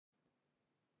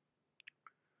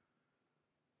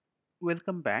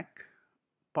Welcome back.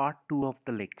 Part 2 of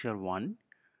the lecture 1.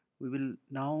 We will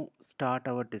now start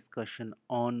our discussion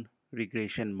on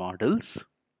regression models.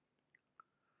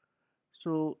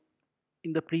 So,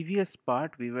 in the previous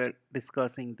part, we were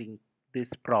discussing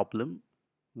this problem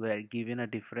where given a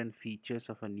different features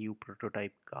of a new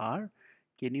prototype car,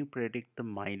 can you predict the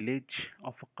mileage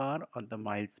of a car or the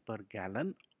miles per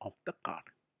gallon of the car?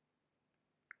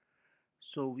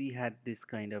 So, we had this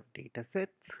kind of data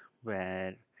sets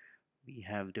where we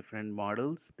have different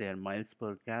models, their miles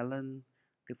per gallon,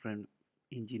 different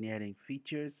engineering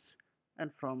features,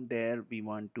 and from there we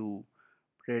want to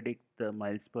predict the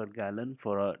miles per gallon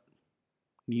for a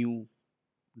new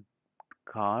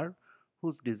car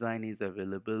whose design is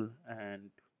available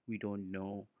and we don't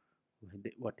know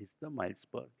what is the miles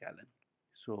per gallon.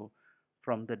 So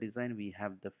from the design we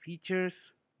have the features,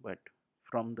 but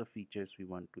from the features we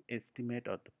want to estimate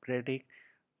or to predict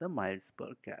the miles per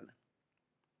gallon.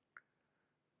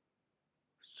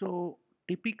 So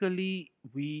typically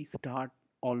we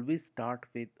always start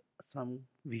with some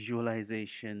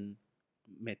visualization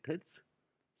methods.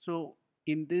 So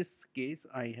in this case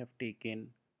I have taken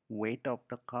weight of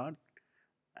the car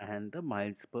and the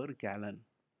miles per gallon.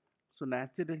 So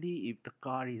naturally if the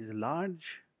car is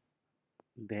large,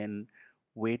 then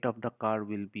weight of the car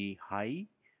will be high,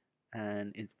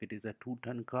 and if it is a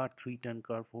 2-ton car, 3-ton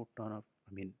car, 4 ton of,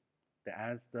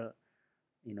 as the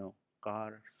you know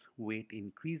car's weight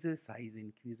increases, size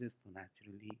increases, so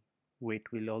naturally weight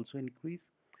will also increase,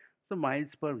 so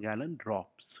miles per gallon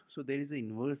drops. So there is an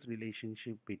inverse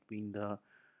relationship between the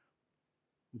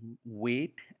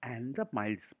weight and the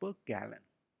miles per gallon.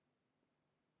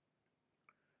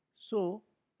 So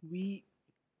we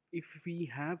if we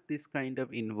have this kind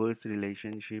of inverse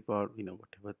relationship, or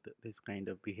whatever this kind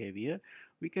of behavior,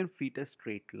 we can fit a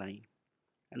straight line.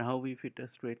 And how we fit a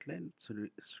straight line? So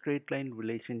straight line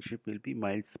relationship will be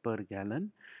miles per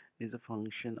gallon is a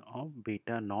function of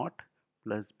beta naught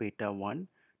plus beta 1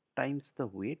 times the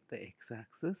weight, the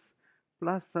x-axis,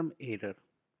 plus some error.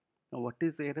 Now what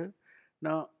is error?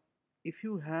 Now if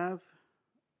you have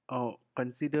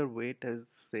consider weight as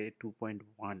say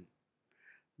 2.1,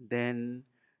 then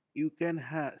you can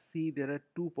see there are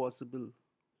two possible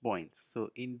points. So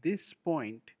in this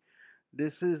point,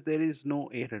 there is no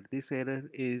error. This error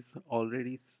is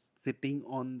already sitting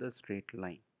on the straight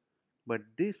line, but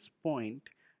this point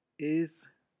is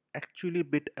actually a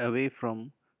bit away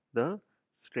from the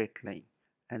straight line,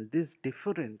 and this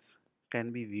difference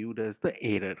can be viewed as the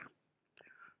error.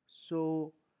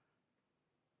 So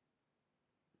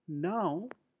now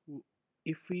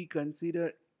if we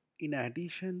consider, in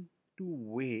addition to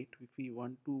weight, if we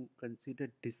want to consider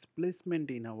displacement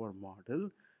in our model,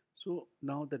 so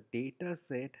now the data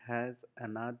set has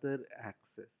another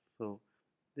axis. So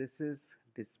this is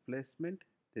displacement,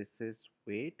 this is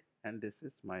weight, and this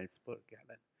is miles per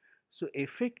gallon. So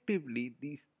effectively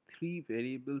these three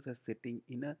variables are sitting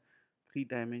in a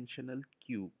three-dimensional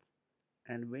cube,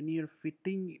 and when you're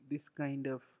fitting this kind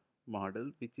of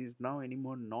model, which is now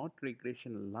anymore not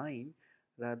regression line,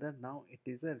 rather now it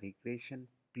is a regression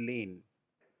plane.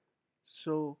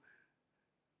 So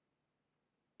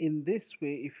in this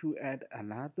way, if you add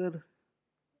another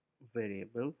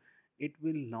variable, it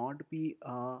will not be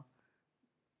a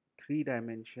 3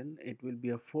 dimension, it will be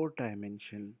a 4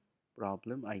 dimension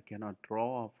problem. I cannot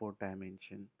draw a 4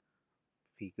 dimension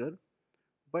figure,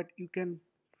 but you can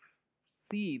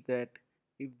see that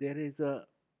if there is a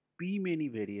p many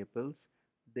variables,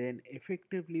 then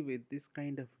effectively with this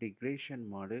kind of regression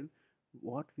model,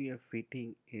 what we are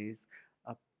fitting is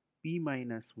a p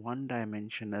minus 1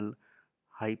 dimensional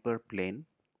hyperplane,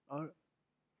 or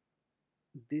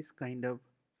this kind of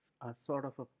a sort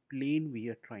of a plane we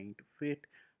are trying to fit.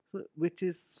 So which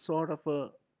is sort of a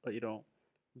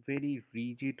very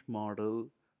rigid model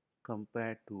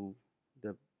compared to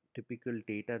the typical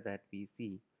data that we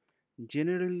see.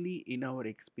 Generally, in our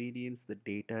experience, the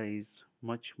data is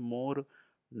much more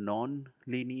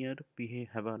non-linear,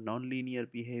 have a non-linear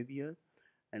behavior,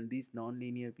 and these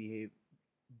non-linear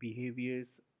behaviors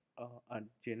are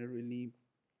generally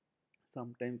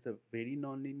sometimes are very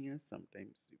non-linear.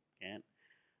 Sometimes you can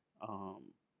um,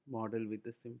 model with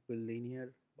a simple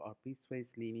linear or piecewise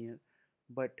linear,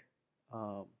 but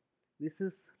uh, this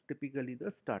is typically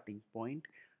the starting point.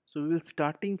 So we will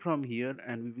starting from here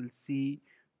and we will see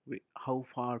how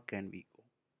far can we go.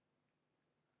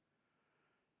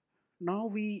 Now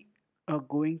we are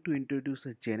going to introduce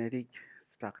a generic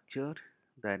structure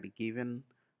that, given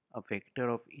a vector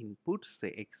of inputs,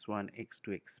 say x1,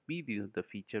 x2, xp, these are the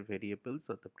feature variables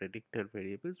or the predictor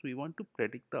variables, we want to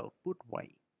predict the output y.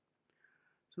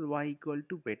 So y equal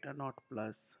to beta naught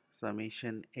plus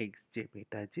summation xj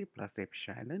beta j plus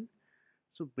epsilon.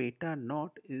 So beta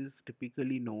naught is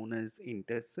typically known as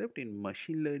intercept. In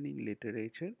machine learning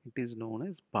literature, it is known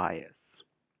as bias.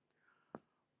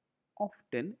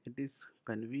 Often it is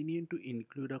convenient to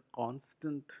include a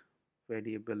constant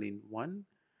variable in one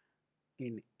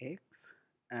in x,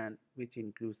 and which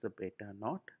includes the beta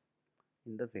naught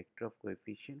in the vector of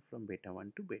coefficient from beta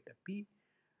 1 to beta p.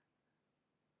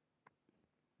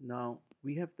 Now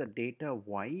we have the data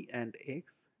y and x.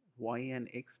 Y and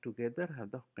x together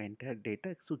have the entire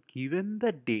data. So given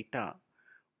the data,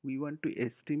 we want to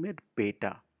estimate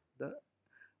beta, the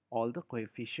all the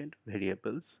coefficient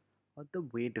variables or the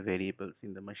weight variables.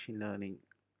 In the machine learning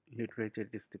literature,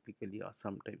 it is typically or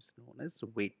sometimes known as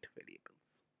weight variables.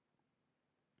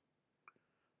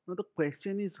 Now the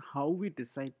question is how we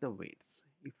decide the weights.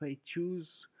 If I choose,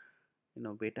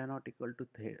 beta not equal to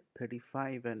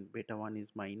 35 and beta 1 is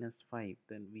minus 5,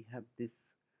 then we have this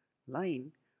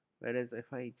line, whereas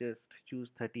if I just choose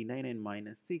 39 and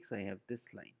minus 6, I have this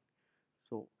line.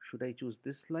 So should I choose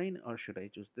this line or should I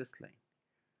choose this line?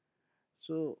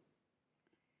 So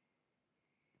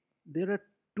there are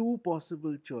two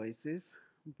possible choices,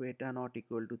 beta not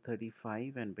equal to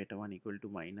 35 and beta 1 equal to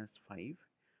minus 5.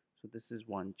 So this is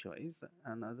one choice.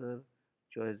 Another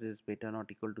choice is beta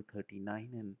not equal to 39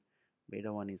 and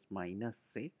beta 1 is minus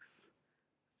 6.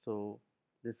 So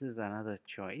this is another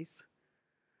choice.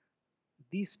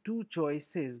 These two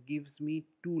choices gives me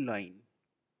two lines,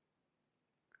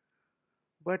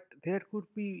 but there could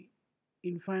be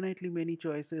infinitely many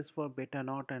choices for beta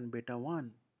naught and beta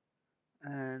 1,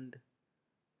 and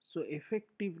so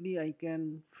effectively I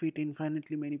can fit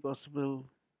infinitely many possible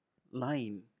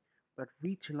line, but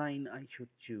which line I should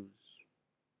choose?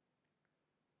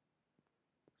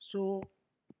 So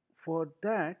for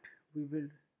that we will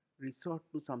resort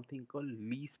to something called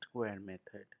least square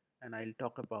method, and I'll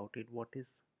talk about it. What is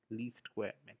least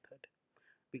square method?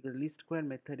 Because least square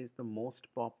method is the most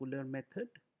popular method.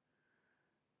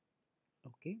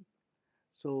 Okay,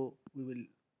 so we will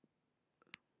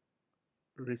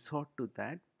resort to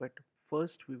that, but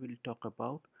first we will talk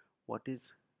about what is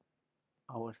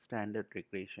our standard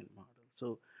regression model.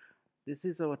 So this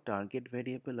is our target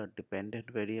variable or dependent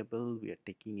variable. We are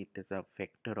taking it as a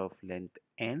vector of length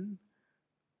n.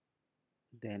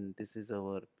 Then this is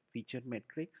our feature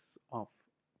matrix of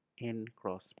n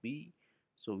cross p.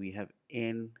 So we have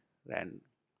n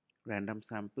random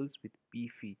samples with p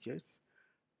features,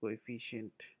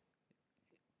 coefficient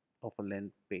of a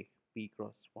length p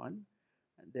cross 1,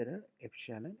 and there are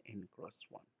epsilon n cross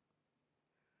 1.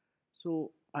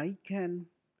 So I can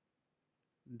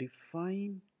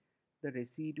define the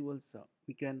residual sum.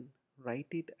 We can write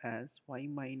it as y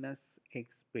minus x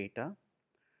beta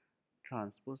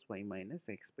transpose y minus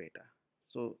x beta.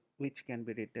 So which can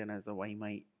be written as a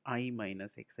I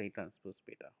minus xi transpose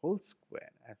beta whole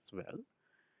square as well.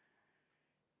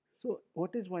 So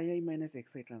what is yi minus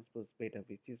xi transpose beta,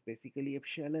 which is basically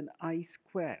epsilon I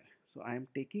square. So I am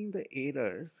taking the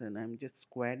errors and I'm just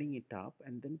squaring it up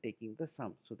and then taking the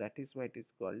sum. So that is why it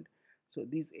is called. So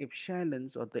these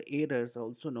epsilons or the errors are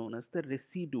also known as the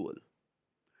residual.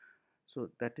 So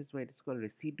that is why it's called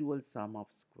residual sum of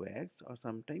squares, or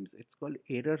sometimes it's called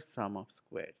error sum of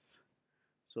squares.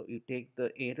 So you take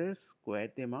the errors, square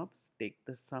them up, take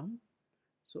the sum.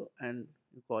 So and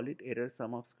you call it error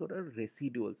sum of square or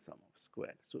residual sum of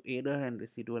square. So error and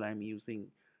residual I'm using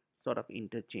sort of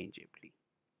interchangeably.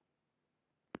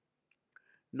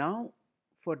 Now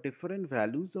for different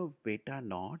values of beta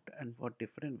naught and for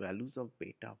different values of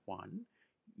beta 1,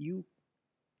 you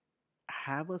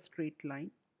have a straight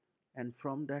line, and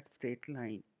from that straight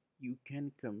line you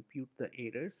can compute the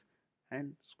errors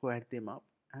and square them up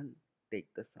and take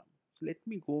the sum. So let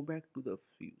me go back to the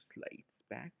few slides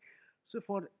back. So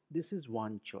for this is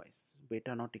one choice,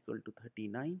 beta not equal to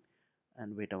 39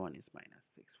 and beta 1 is minus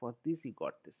 6. For this you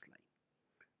got this line.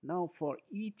 Now for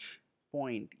each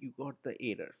point you got the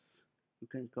errors. You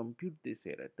can compute this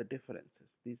error, the differences,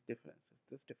 these differences,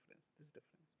 this difference, this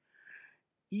difference.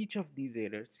 Each of these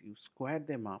errors you square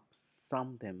them up,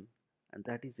 sum them, and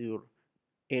that is your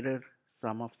error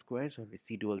sum of squares or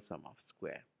residual sum of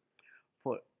square.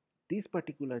 For this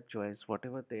particular choice,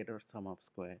 whatever the error sum of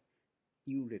square,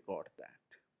 you record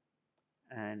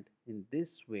that, and in this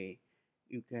way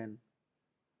you can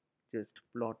just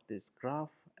plot this graph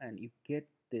and you get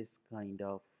this kind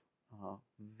of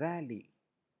valley.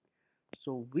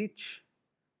 So which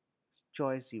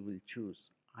choice you will choose?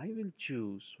 I will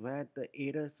choose where the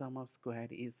error sum of square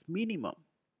is minimum,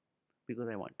 because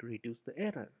I want to reduce the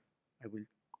error. I will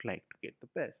like to get the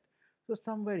best. So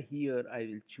somewhere here I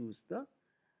will choose the,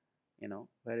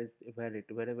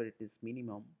 wherever it is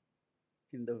minimum,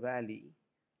 in the valley,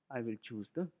 I will choose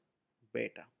the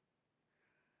beta.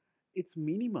 Its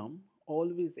minimum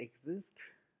always exists,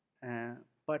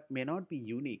 but may not be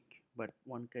unique, but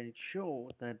one can show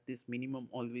that this minimum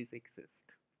always exists.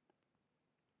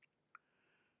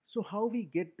 So how we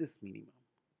get this minimum?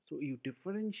 So you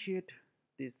differentiate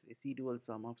this residual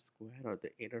sum of square or the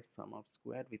error sum of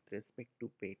square with respect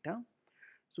to beta.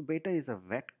 So beta is a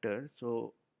vector,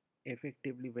 so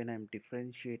effectively when I'm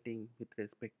differentiating with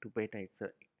respect to beta, it's a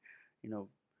you know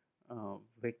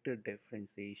vector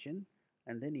differentiation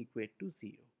and then equate to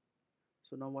 0.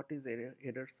 So now what is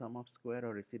error sum of square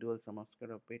or residual sum of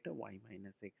square of beta? Y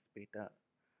minus x beta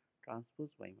transpose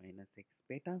y minus x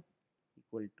beta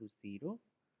equal to 0.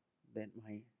 Then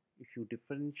if you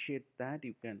differentiate that,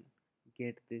 you can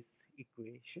get this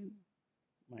equation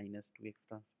minus 2x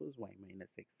transpose y minus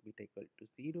x beta equal to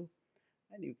 0,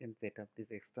 and you can set up this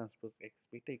x transpose x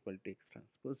beta equal to x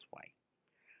transpose y.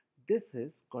 This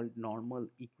is called normal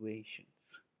equations.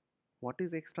 What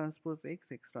is x transpose x?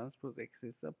 X transpose x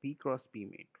is a p cross p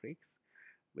matrix.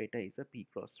 Beta is a p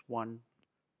cross 1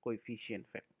 coefficient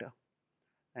vector,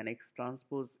 and x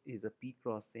transpose is a p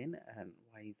cross n and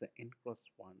y is a n cross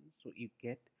 1, so you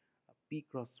get a p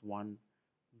cross 1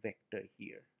 vector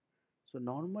here. So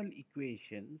normal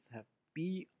equations have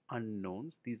p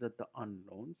unknowns. These are the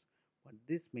unknowns, but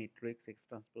this matrix x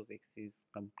transpose x is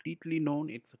completely known.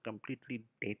 It's a completely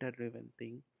data driven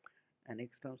thing, and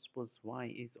x transpose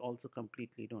y is also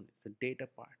completely known. It's a data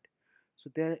part.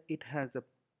 So there it has a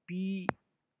p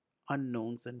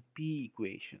unknowns and p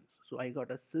equations. So I got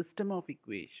a system of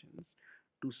equations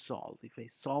to solve. If I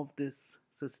solve this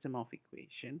system of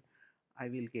equation, I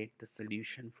will get the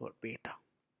solution for beta.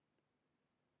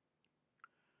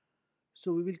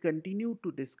 So we will continue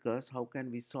to discuss how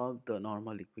can we solve the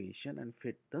normal equation and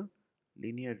fit the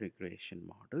linear regression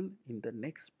model in the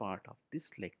next part of this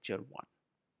lecture 1.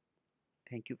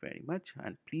 Thank you very much,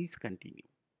 and please continue.